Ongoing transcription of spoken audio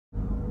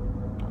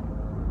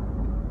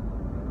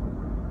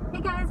Hey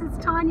guys, it's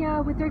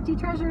Tonya with Thrifty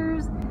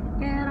Treasures,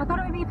 and I thought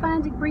it would be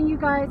fun to bring you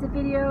guys a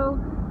video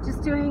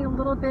just doing a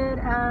little bit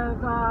of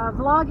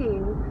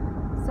vlogging.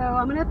 So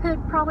I'm going to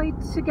put probably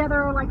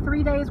together like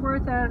 3 days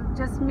worth of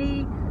just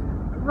me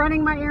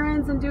running my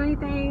errands and doing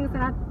things,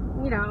 and I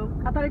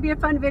thought it'd be a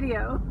fun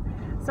video.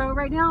 So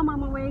right now I'm on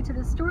my way to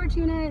the storage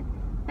unit,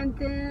 and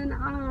then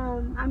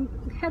I'm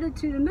headed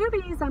to the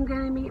movies. I'm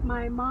going to meet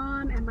my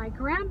mom and my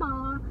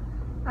grandma.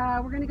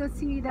 We're going to go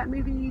see that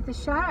movie, The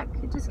Shack.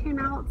 It just came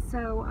out,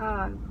 so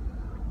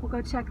we'll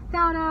go check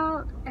that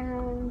out.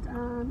 And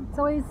it's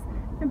always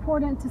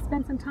important to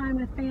spend some time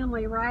with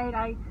family, right?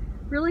 I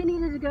really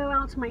needed to go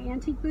out to my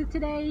antique booth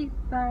today,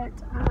 but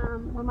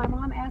when my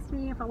mom asked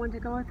me if I wanted to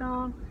go with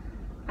them,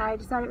 I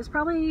decided it was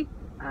probably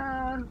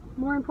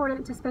more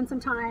important to spend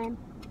some time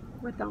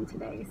with them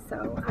today.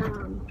 So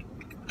I'm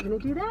going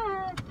to do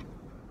that.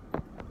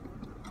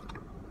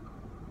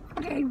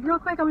 Okay, real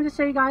quick, I want to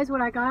show you guys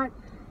what I got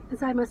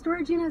inside my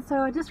storage unit. So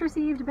I just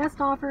received best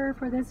offer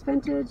for this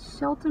vintage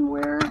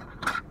Sheltonware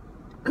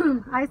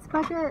ice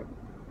bucket,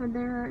 and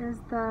there is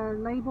the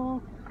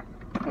label.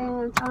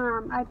 And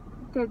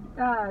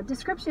the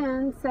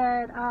description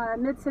said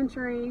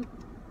mid-century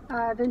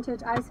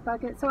vintage ice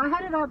bucket. So I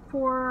had it up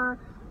for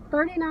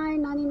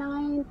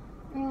 $39.99,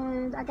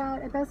 and I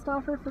got a best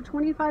offer for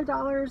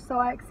 $25, so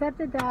I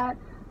accepted that.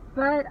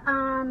 But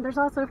there's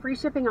also free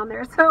shipping on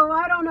there, so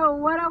I don't know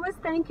what I was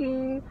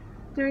thinking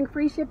doing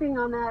free shipping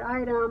on that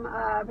item,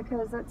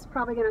 because it's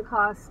probably going to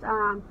cost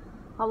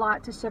a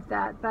lot to ship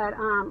that. But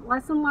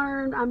lesson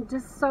learned, I'm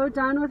just so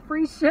done with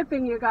free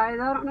shipping, you guys.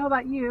 I don't know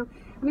about you.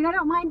 I mean, I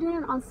don't mind doing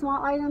it on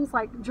small items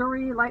like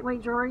jewelry,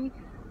 lightweight jewelry,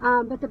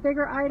 but the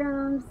bigger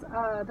items,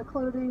 the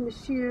clothing, the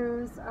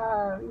shoes,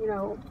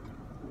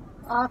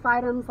 off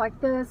items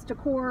like this,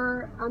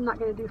 decor, I'm not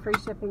going to do free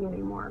shipping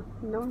anymore.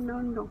 No,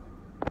 no, no.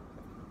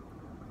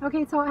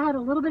 Okay, so I had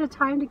a little bit of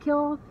time to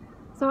kill,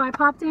 so I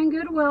popped in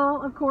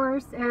Goodwill, of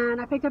course,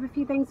 and I picked up a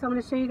few things, so I'm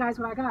going to show you guys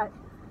what I got.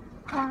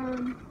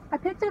 I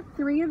picked up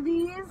 3 of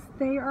these.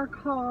 They are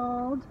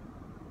called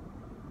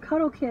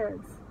Cuddle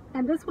Kids,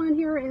 and this one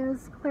here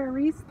is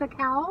Clarice the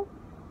cow.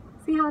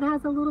 See how it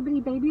has a little bitty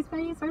baby's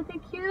face? Aren't they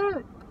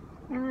cute?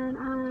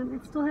 And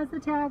it still has the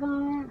tag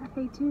on it. I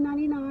paid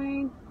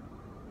 $2.99.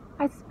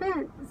 I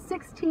spent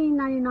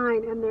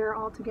 $16.99 in there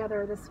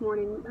altogether this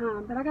morning,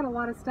 but I got a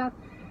lot of stuff.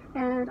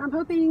 And I'm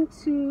hoping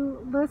to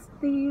list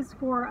these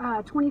for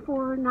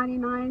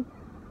 $24.99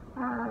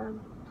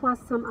 plus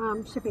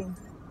some shipping.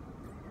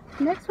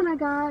 Next one I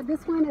got,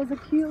 this one is a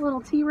cute little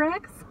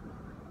T-Rex.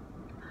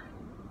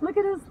 Look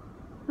at this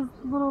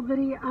little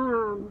bitty,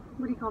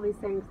 what do you call these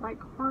things? Like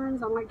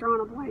horns. I'm like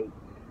drawing a blank.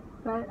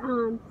 But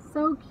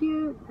so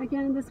cute.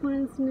 Again, this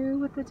one's new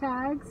with the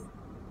tags.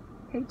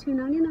 Paid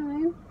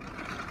 $2.99.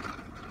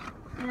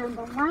 And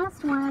the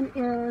last one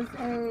is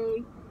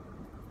a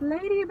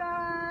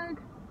ladybug.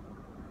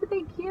 Aren't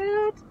they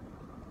cute?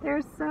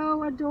 They're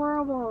so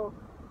adorable.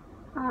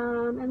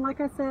 And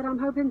like I said, I'm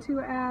hoping to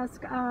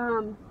ask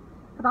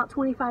about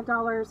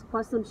 $25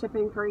 plus some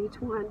shipping for each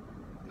one.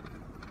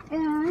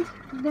 And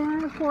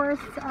then, of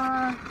course,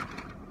 I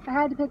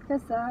had to pick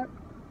this up.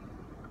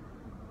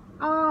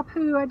 Oh,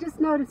 poo, I just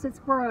noticed it's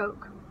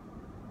broke.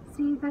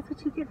 See, that's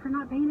what you get for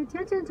not paying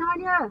attention,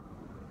 Tonya.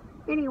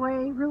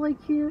 Anyway, really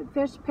cute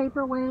fish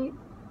paperweight.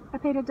 I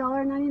paid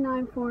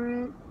 $1.99 for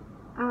it.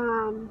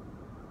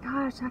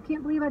 Gosh, I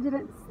can't believe I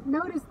didn't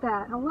notice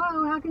that.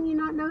 Hello, how can you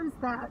not notice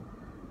that?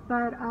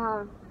 But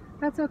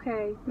that's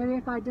okay. Maybe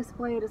if I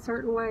display it a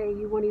certain way,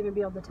 you won't even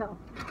be able to tell.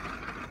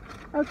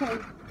 Okay,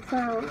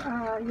 so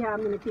yeah,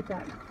 I'm going to keep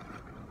that.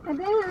 And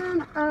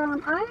then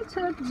I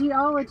took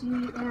geology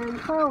in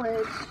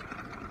college,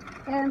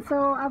 and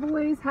so I've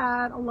always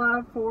had a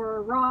love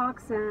for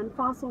rocks and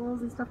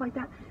fossils and stuff like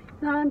that.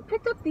 And I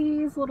picked up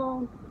these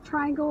little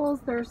triangles.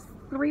 There's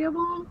 3 of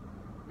them.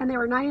 And they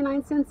were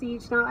 99 cents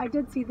each. Now, I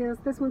did see this.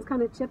 This one's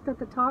kind of chipped at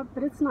the top,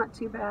 but it's not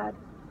too bad.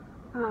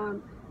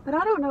 But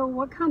I don't know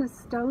what kind of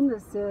stone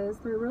this is.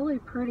 They're really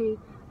pretty.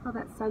 Oh,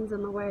 that sun's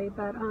in the way.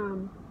 But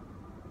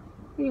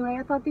anyway,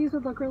 I thought these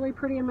would look really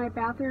pretty in my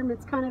bathroom.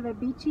 It's kind of a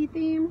beachy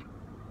theme.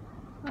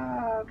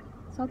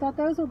 So I thought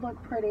those would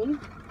look pretty.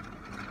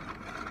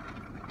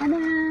 And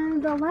then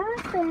the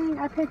last thing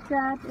I picked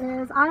up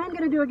is I'm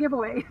going to do a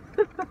giveaway.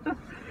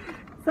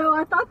 So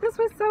I thought this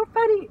was so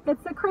funny.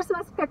 It's a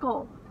Christmas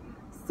pickle.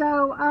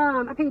 So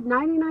I paid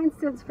 99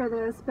 cents for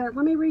this, but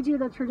let me read you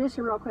the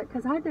tradition real quick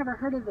because I'd never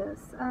heard of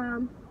this.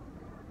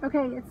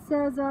 Okay, it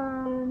says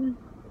blah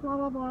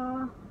blah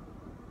blah.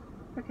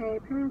 Okay,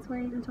 parents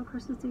wait until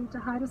Christmas Eve to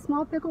hide a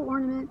small pickle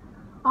ornament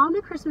on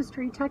the Christmas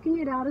tree, tucking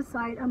it out of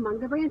sight among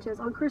the branches.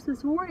 On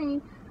Christmas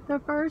morning, the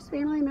first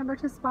family member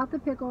to spot the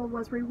pickle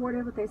was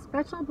rewarded with a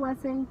special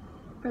blessing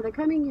for the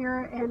coming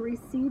year and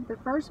received the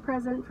first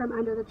present from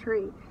under the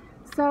tree.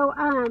 So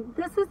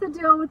this is the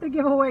deal with the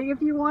giveaway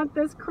if you want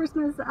this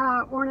Christmas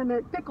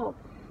ornament pickle.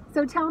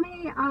 So tell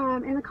me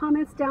in the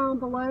comments down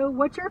below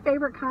what your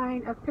favorite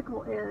kind of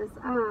pickle is.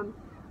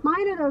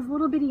 Mine are those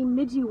little bitty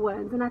midgy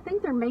ones, and I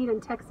think they're made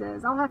in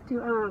Texas. I'll have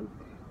to,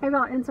 maybe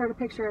I'll insert a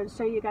picture and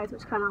show you guys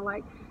which kind I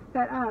like.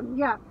 But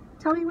yeah,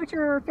 tell me what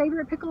your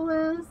favorite pickle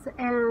is,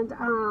 and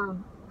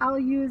I'll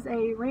use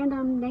a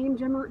random name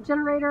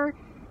generator,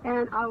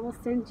 and I will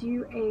send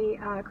you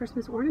a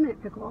Christmas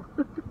ornament pickle.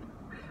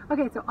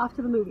 Okay, so off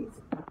to the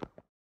movies.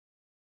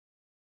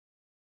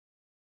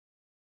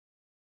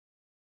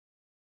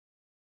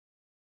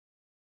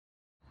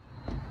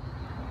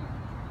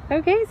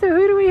 Okay, so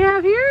who do we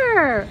have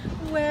here?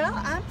 Well,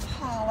 I'm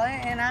Paula,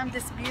 and I'm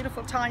this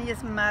beautiful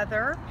Tonya's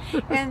mother,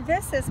 and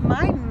this is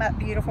my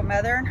beautiful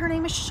mother, and her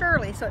name is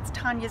Shirley, so it's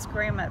Tonya's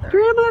grandmother.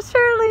 Grandma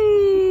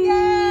Shirley!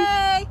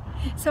 Yay!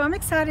 So I'm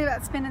excited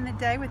about spending the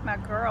day with my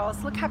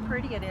girls. Look how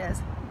pretty it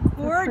is.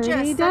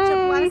 Gorgeous, such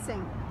a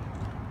blessing.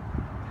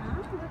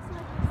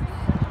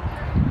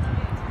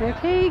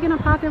 Okay, gonna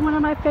pop in one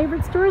of my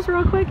favorite stores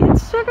real quick.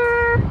 It's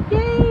Sugar!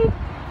 Yay!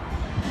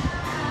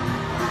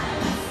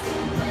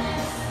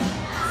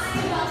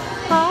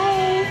 Hi!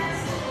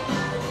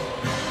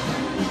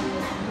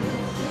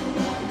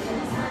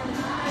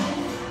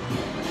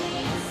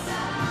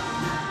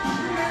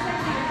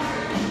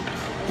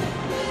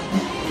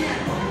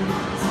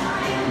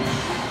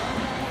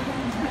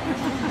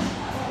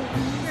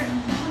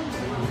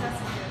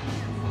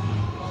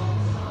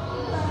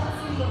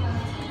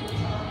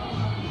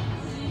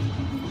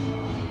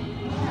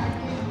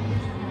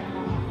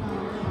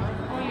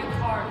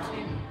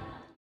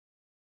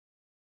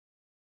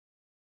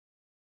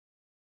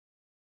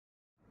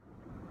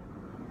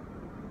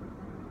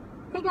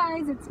 Hey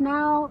guys, it's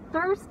now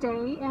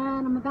Thursday,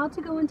 and I'm about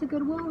to go into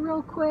Goodwill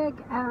real quick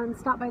and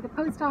stop by the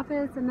post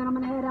office, and then I'm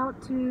going to head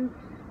out to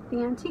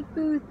the antique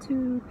booth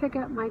to pick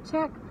up my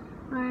check.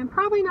 I'm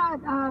probably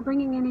not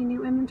bringing any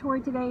new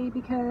inventory today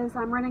because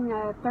I'm running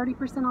a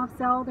 30% off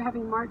sale. They're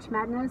having March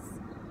Madness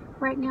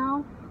right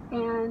now,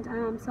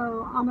 and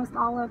so almost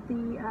all of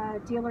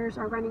the dealers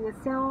are running a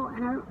sale,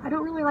 and I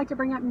don't really like to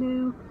bring up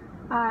new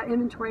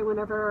inventory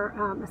whenever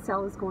a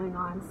sale is going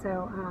on.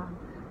 So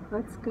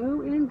let's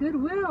go in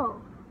Goodwill.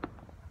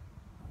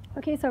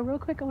 Okay, so real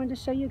quick, I wanted to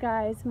show you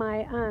guys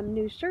my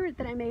new shirt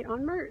that I made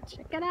on merch.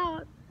 Check it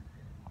out.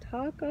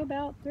 Talk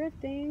about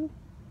thrifting.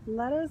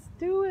 Let us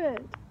do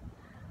it.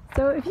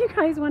 So if you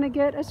guys want to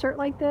get a shirt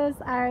like this,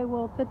 I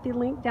will put the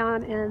link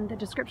down in the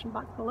description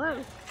box below.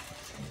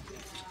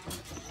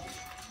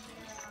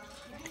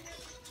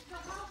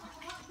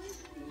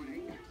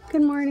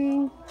 Good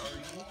morning.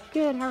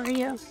 Good, how are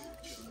you?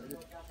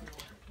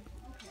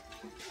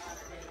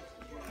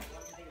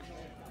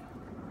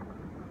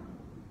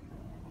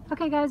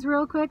 Okay guys,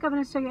 real quick, I'm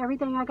going to show you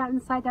everything I got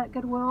inside that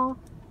Goodwill.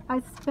 I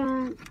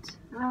spent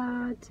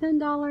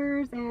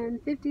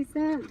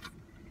 $10.50,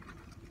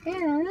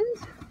 and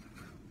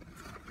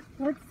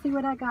let's see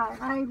what I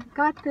got. I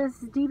got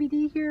this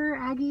DVD here,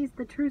 Aggie's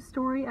The True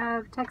Story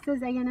of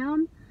Texas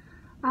A&M.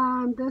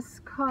 This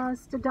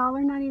cost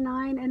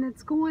 $1.99, and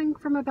it's going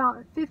from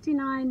about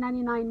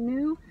 $59.99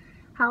 new.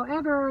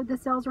 However, the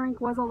sales rank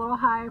was a little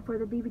high for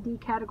the DVD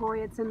category.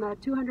 It's in the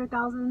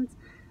 200,000s.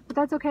 But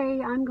that's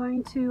okay. I'm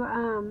going to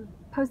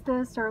post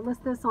this or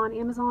list this on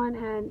Amazon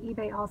and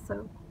eBay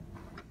also.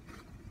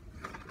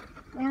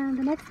 And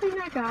the next thing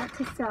I got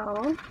to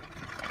sell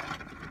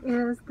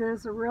is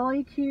this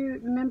really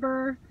cute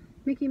member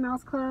Mickey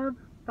Mouse Club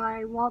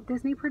by Walt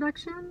Disney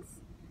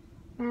Productions.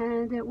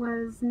 And it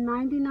was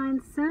 99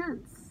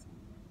 cents.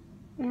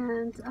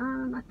 And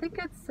I think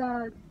it's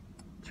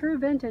true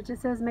vintage. It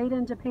says made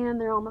in Japan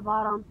there on the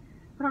bottom.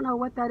 I don't know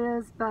what that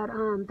is, but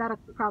that'll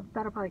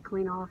probably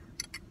clean off.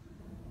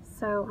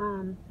 So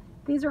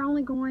these are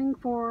only going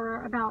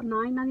for about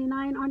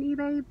 $9.99 on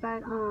eBay,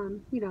 but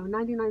you know,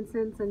 99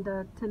 cents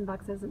into 10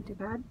 bucks isn't too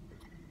bad.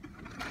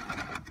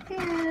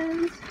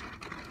 And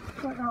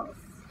what else?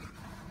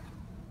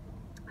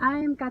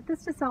 I got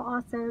this to sell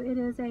also. It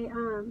is a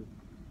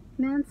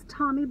men's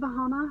Tommy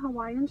Bahama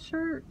Hawaiian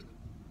shirt.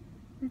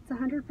 It's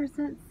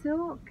 100%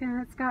 silk,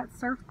 and it's got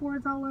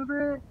surfboards all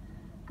over it.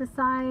 The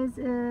size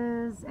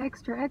is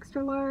extra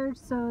large,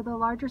 so the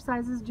larger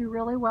sizes do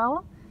really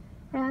well.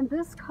 And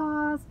this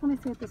cost, let me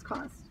see what this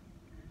cost.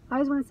 I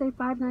always want to say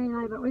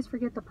 $5.99, but I always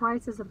forget the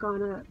prices have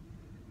gone up.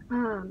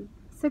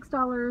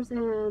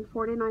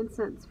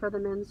 $6.49 for the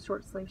men's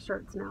short sleeve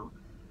shirts now.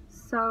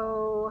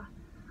 So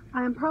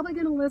I'm probably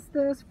going to list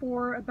this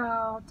for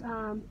about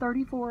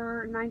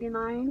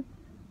 $34.99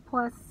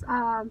 plus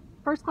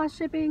first class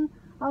shipping.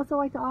 I also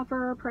like to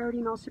offer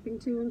priority mail shipping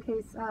too, in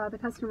case the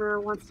customer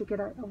wants to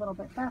get it a little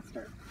bit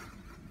faster.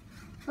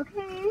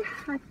 Okay,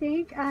 I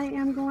think I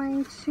am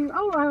going to,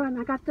 oh, and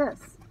I got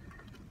this.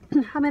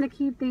 I'm going to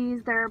keep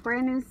these. They're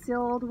brand new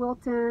sealed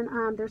Wilton.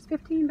 There's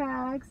 15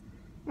 bags,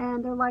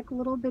 and they're like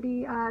little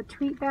bitty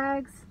treat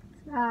bags,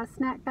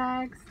 snack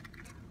bags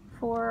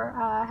for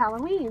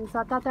Halloween. So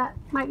I thought that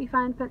might be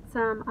fun. Put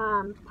some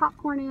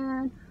popcorn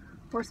in,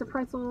 or some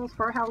pretzels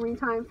for Halloween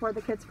time for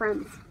the kids'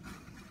 friends.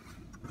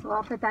 So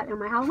I'll put that in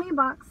my Halloween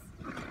box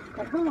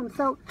at home.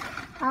 So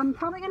I'm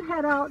probably going to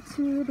head out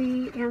to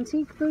the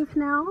antique booth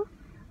now.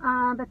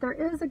 But there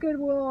is a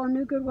Goodwill, a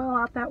new Goodwill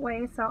out that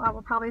way, so I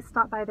will probably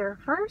stop by there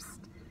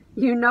first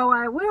you know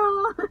I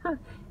will.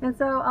 And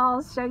so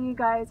I'll show you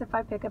guys if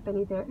I pick up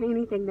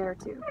anything there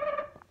too.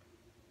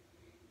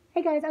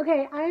 Hey guys,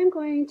 okay, I am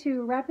going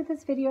to wrap up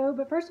this video,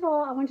 but first of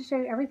all, I want to show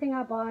you everything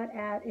I bought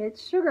at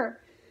It's Sugar.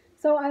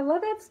 So I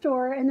love that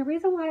store, and the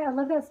reason why I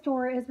love that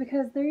store is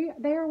because they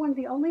are one of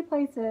the only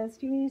places.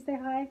 Do you need to say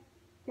hi?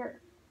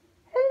 Here.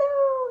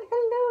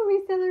 Hello,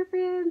 reseller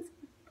friends.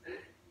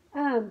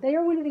 They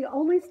are one of the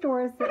only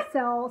stores that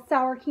sell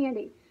sour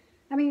candy.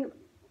 I mean,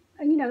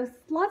 you know,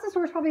 lots of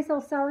stores probably sell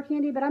sour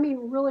candy, but I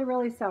mean really,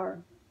 really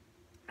sour.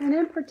 And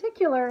in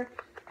particular,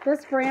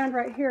 this brand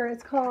right here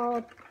is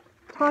called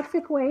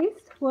Toxic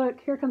Waste. Look,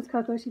 here comes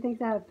Coco. She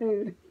thinks I have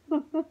food.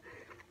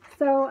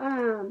 So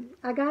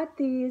I got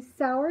these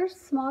sour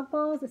smog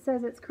balls. It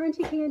says it's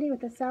crunchy candy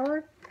with a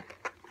sour,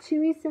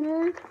 chewy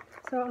center.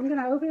 So I'm going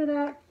to open it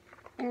up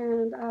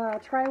and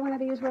try one of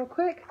these real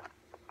quick.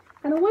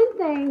 And the one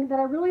thing that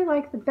I really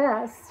like the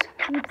best,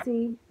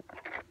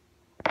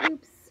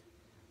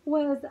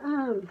 was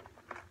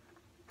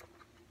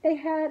they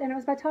had, and it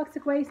was by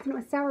Toxic Waste, and it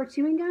was sour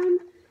chewing gum,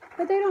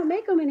 but they don't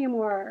make them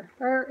anymore.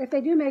 Or if they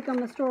do make them,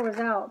 the store was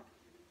out.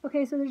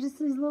 Okay, so there's just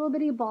these little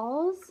bitty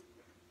balls.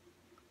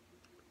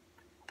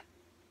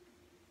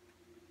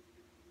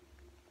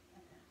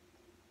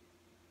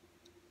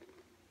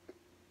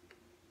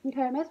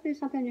 Okay, it must be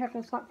something you have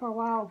to stop for a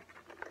while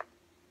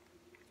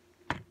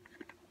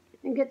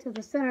and get to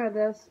the center of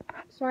this.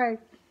 Sorry,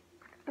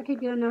 I keep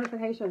getting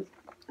notifications.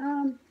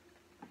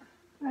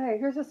 Okay,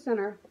 here's the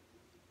center.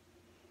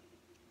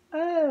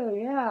 Oh,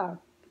 yeah.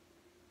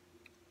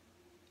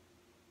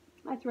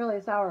 That's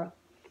really sour.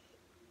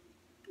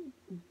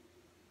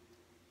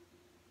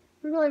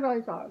 Really,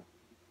 really sour.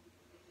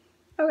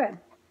 Okay.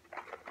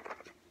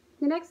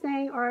 The next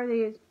thing are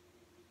these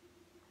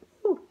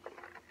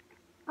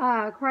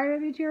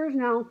crybaby tears.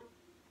 Now,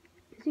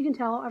 as you can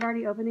tell, I've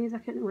already opened these. I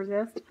couldn't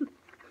resist.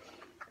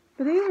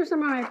 But these are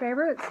some of my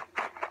favorites.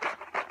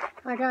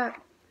 I got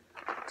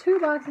 2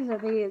 boxes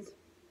of these.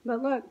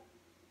 But look,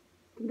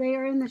 they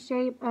are in the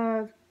shape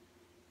of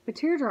a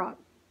teardrop.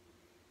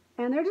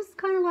 And they're just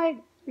kind of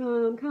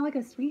like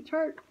a sweet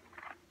tart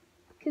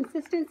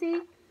consistency.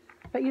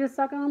 But you just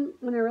suck them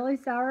when they're really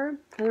sour.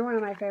 And they're one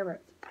of my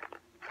favorites.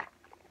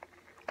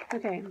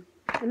 Okay.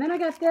 And then I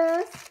got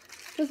this.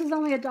 This is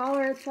only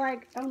 $1. It's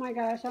like, oh my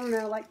gosh, I don't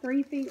know, like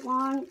 3 feet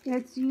long.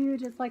 It's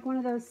huge. It's like one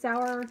of those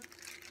sour,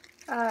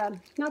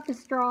 not the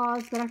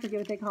straws, but I forget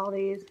what they call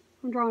these.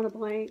 I'm drawing a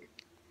blank.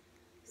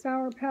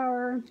 Sour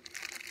Power.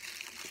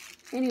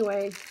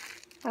 Anyway,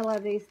 I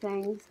love these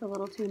things a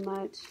little too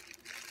much.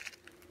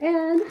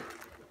 And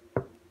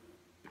I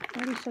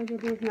already showed you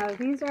these. No,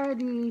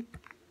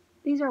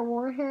 these are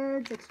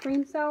Warheads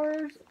Extreme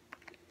Sours.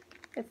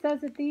 It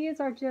says that these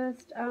are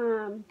just,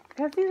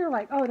 because these are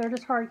like, oh, they're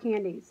just hard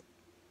candies.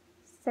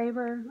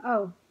 Savor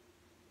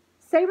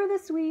the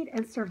sweet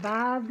and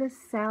survive the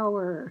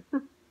sour.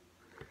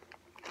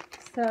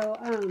 So,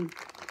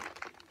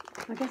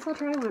 I guess I'll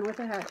try one. What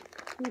the heck?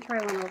 Let me try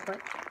one real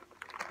quick.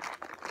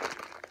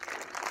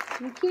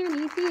 You can't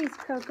eat these,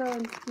 Coco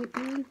and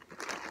Skippy.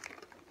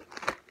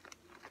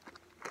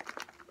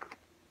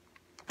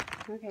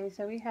 Okay,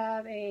 so we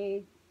have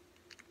a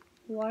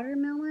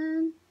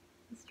watermelon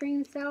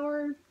extreme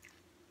sour.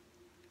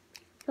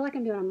 I feel like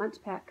I'm doing a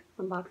Munch Pack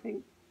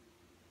unboxing.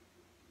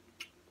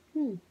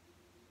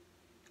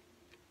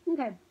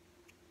 Okay.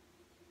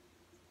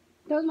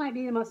 Those might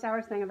be the most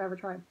sourest thing I've ever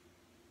tried.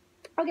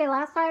 Okay,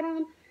 last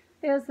item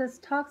is this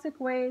Toxic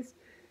Waste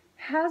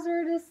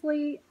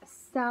hazardously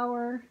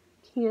sour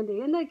candy.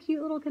 Isn't that a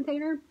cute little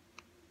container?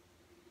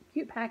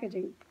 Cute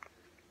packaging.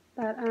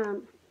 But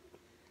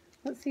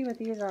let's see what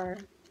these are.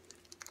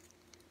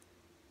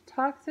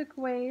 Toxic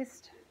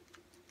Waste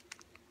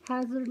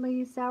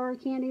hazardly sour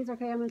candies.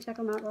 Okay, I'm gonna check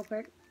them out real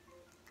quick.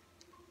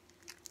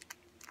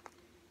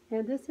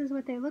 And this is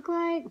what they look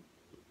like.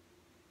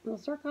 Little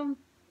circle.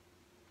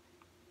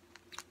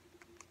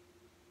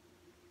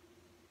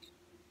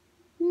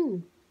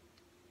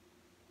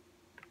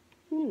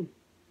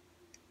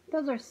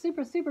 Those are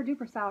super, super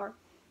duper sour.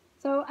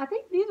 So I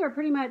think these are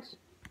pretty much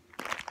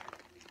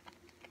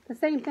the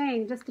same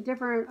thing, just a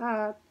different,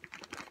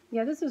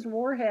 yeah, this is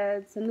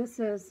Warheads and this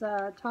is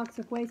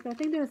Toxic Waste, but I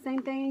think they're the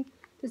same thing,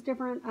 just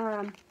different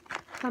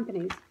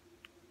companies.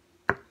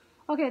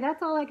 Okay,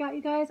 that's all I got,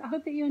 you guys. I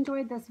hope that you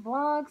enjoyed this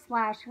vlog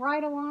 /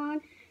 ride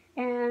along.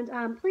 And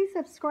please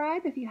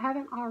subscribe if you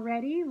haven't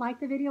already. Like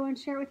the video and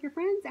share it with your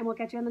friends. And we'll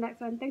catch you on the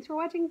next one. Thanks for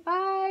watching.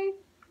 Bye.